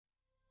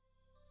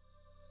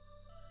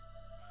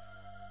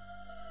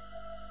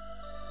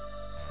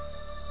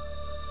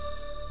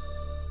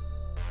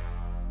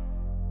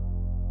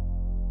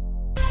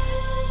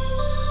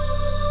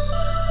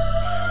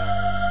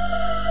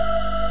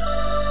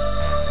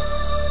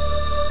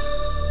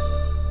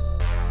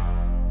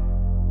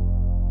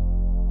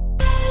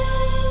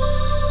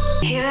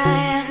Here I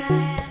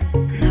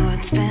am, know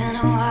it's been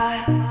a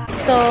while.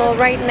 So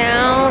right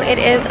now it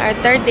is our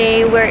third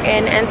day. We're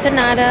in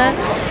Ensenada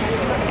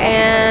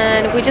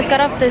and we just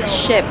got off this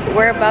ship.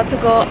 We're about to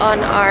go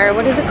on our,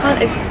 what is it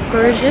called?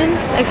 Excursion.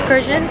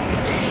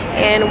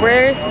 And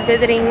we're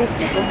visiting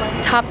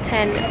top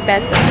 10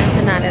 best of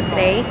Ensenada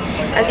today.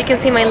 As you can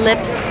see, my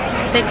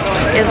lipstick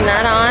is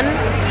not on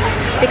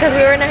because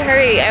we were in a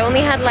hurry. I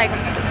only had like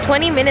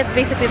 20 minutes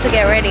basically to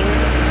get ready.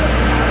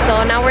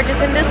 So now we're just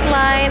in this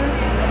line.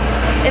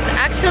 It's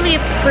actually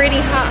pretty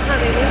hot, huh,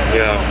 baby?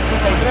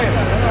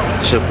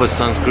 Yeah. Should put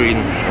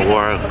sunscreen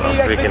or a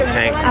freaking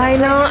tank. I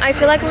know. I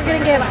feel like we're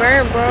gonna get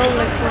burned, bro.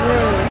 Like for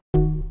real.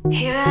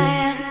 Here I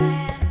am,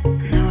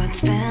 know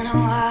it's been a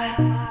while.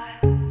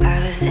 I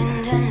was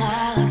in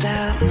denial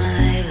about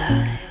my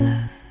love.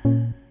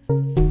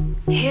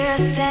 Here I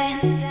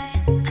stand,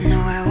 I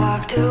know I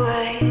walked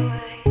away.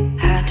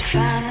 Had to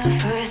find the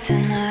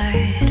person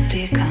I'd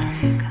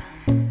become.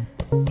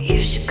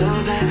 You should go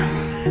back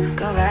home,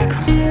 go back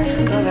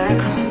home, go back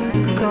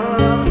home, go.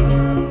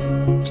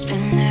 Just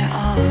been there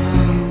all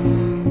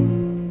along.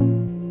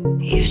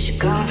 You should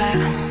go back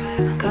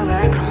home, go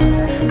back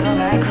home, go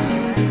back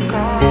home,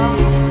 go.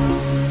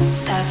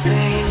 That's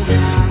where you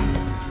belong.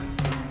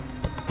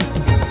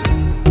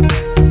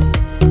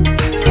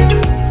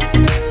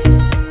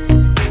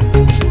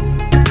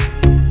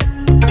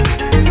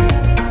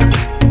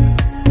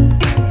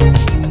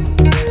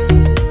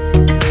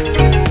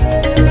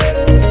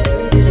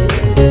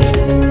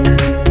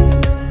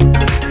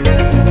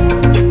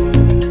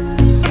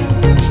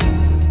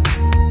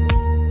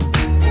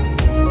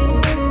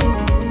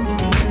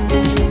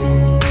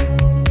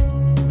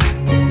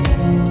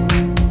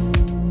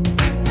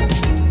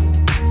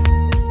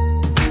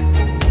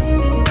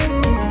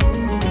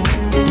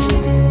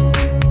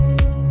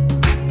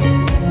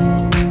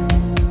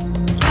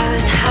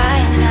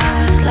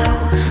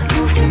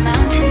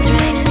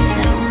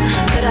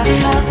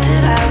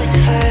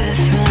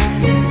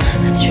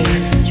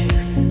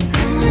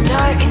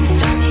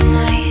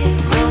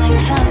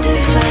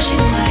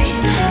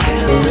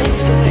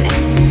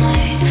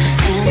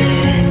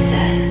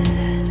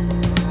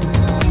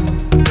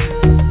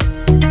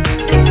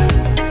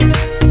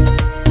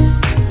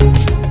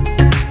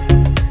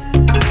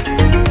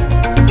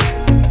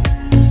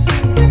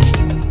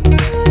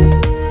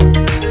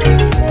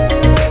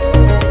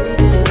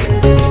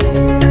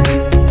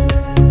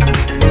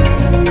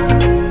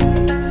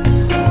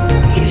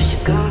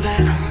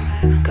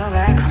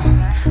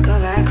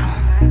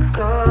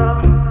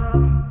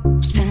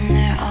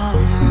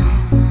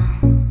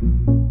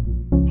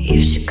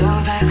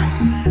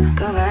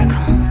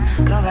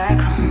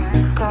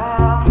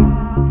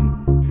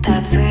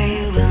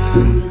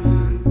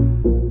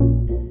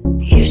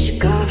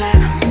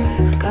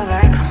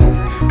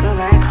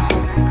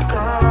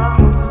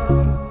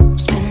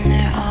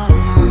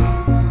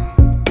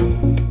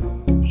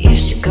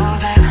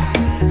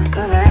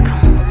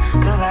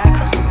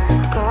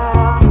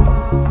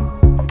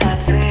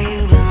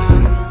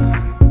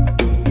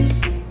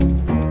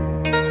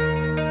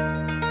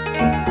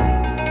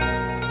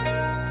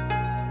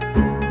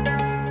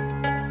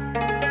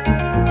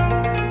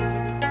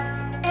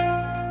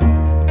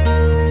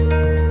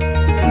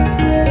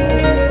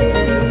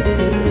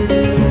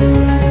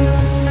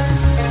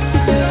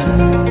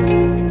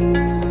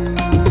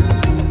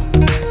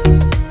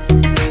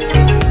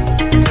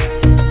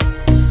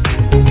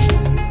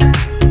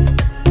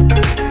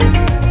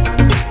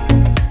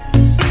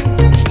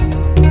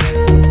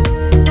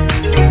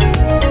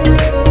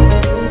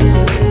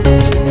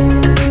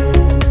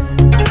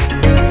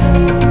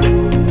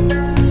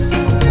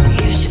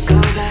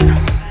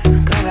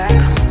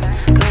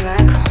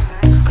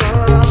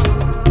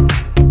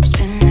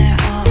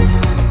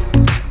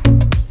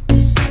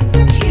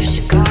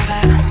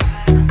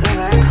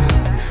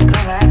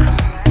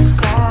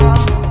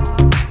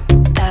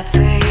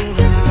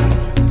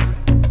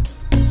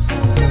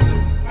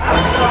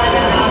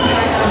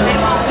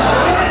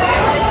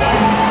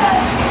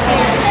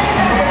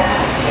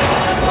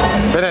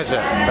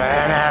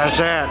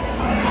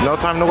 No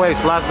time to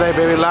waste. Last day,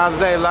 baby. Last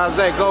day. Last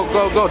day. Go,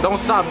 go, go. Don't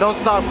stop. Don't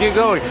stop. Keep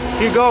going.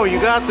 Keep going.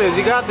 You got this.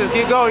 You got this.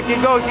 Keep going.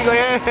 Keep going. Keep going.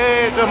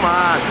 Hey, come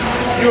on.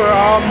 You are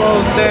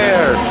almost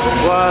there.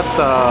 What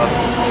the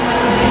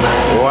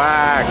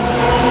whack.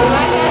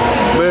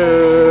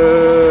 Boo.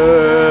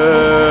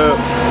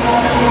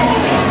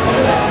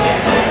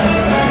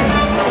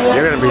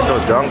 You're gonna be so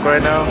drunk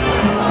right now.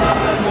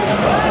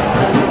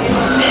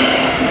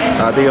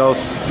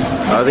 Adios.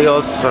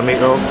 Adios,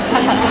 amigo.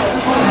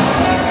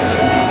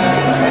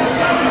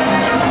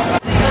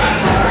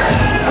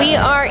 We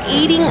are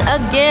eating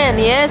again.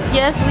 Yes,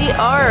 yes, we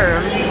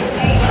are.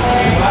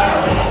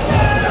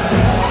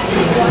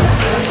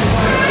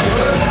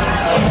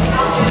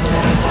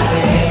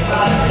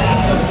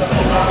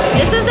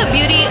 This is the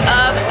beauty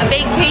of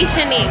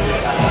vacationing.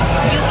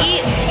 You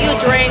eat, you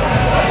drink,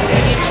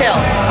 you chill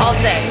all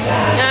day.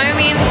 You know what I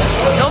mean?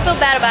 Don't feel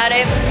bad about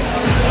it.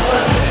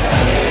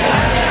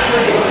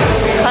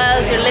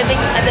 Because you're living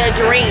the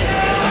dream.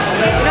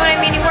 You know what I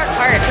mean? You work hard.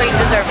 hard, so you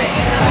deserve it.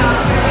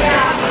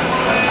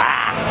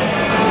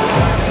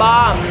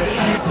 Bomb.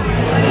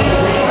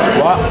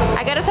 What?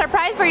 I got a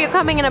surprise for you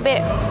coming in a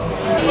bit.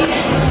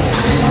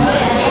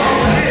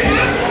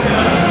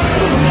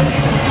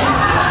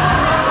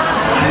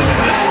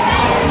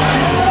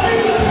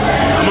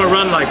 I'm gonna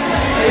run like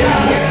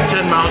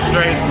 10 miles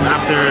straight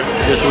after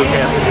this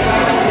weekend.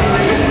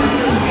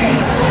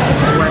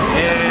 Work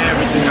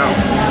everything out.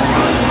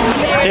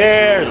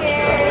 Cheers!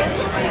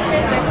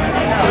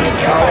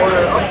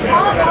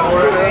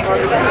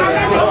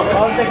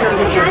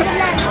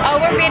 Oh,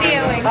 we're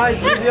videoing.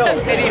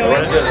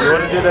 You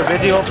wanna do the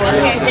video for me?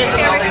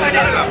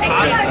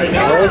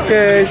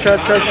 Okay. Okay, shot.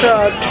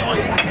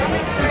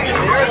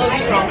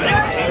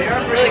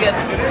 Really good.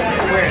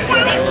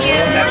 Thank you.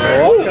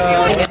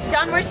 Okay.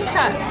 John, where's your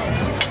shot?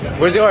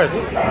 Where's yours?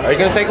 Are you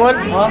gonna take one?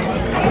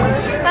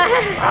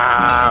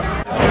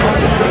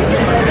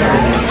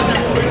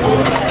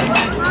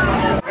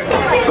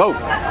 Go!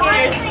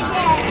 Cheers.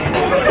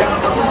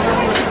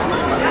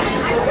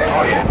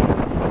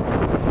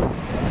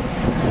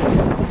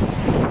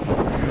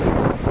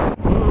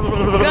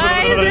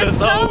 Guys, it's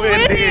so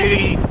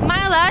windy.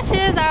 My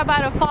lashes are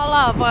about to fall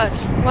off. Watch.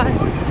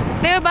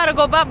 They're about to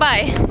go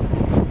bye-bye.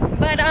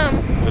 But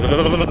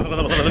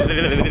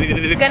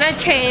gonna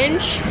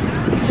change.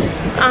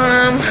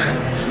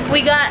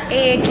 We got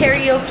a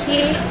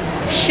karaoke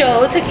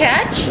show to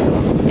catch,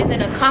 and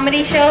then a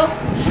comedy show,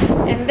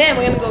 and then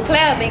we're gonna go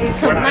clubbing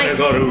tonight. We're not gonna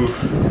go to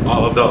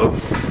all of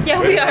those. Yeah,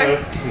 we are.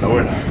 No,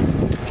 we're not.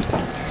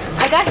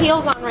 I got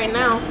heels on right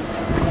now.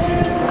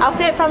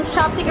 Outfit from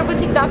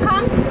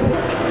shopseekerboutique.com.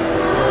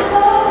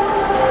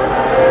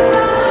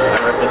 I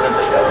represent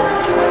the devil.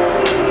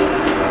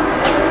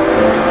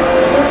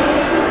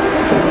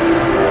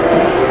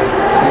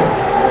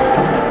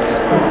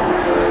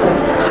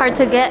 Hard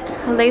to get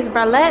lace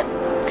bralette,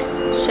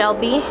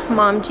 Shelby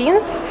mom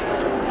jeans,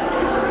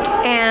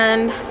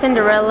 and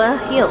Cinderella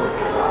heels.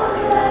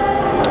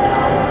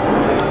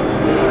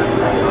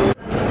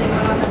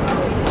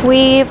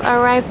 We've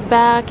arrived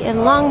back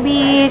in Long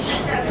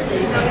Beach.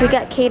 We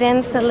got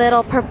Cadence, a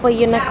little purple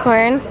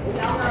unicorn.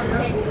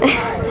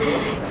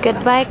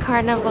 Goodbye,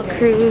 Carnival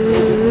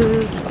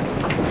Cruise.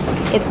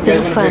 It's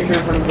been fun.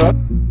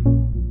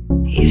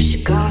 You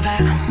should go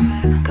back home.